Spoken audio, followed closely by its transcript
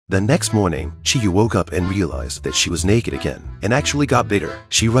The next morning, Chiyu woke up and realized that she was naked again, and actually got bigger.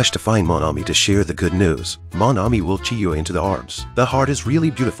 She rushed to find Monami to share the good news. Monami will Chiyu into the arms. The heart is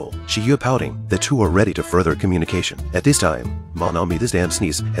really beautiful. Chiyu pouting. The two are ready to further communication. At this time, Monami, this damn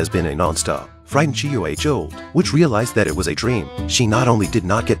sneeze has been a non-stop. Frightened Chiyu age-old, which realized that it was a dream. She not only did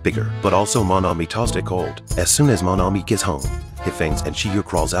not get bigger, but also Monami tossed it cold. As soon as Monami gets home, he faints and Chiyu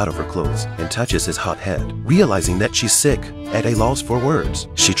crawls out of her clothes and touches his hot head. Realizing that she's sick, at a loss for words,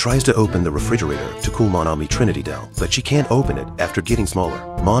 she tries to open the refrigerator to cool Monami Trinity down, but she can't open it after getting smaller.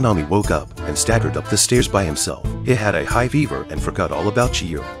 Monami woke up and staggered up the stairs by himself. He had a high fever and forgot all about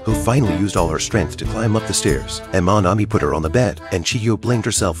Chiyu, who finally used all her strength to climb up the stairs, and Monami put her on the bed, and Chiyu blamed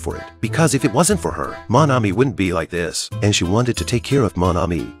herself for it, because if it wasn't for her, Monami wouldn't be like this, and she wanted to take care of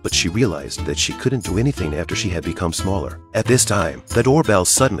Monami, but she realized that she couldn't do anything after she had become smaller. At this time, the doorbell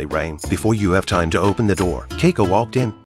suddenly rang. Before you have time to open the door, Keiko walked in.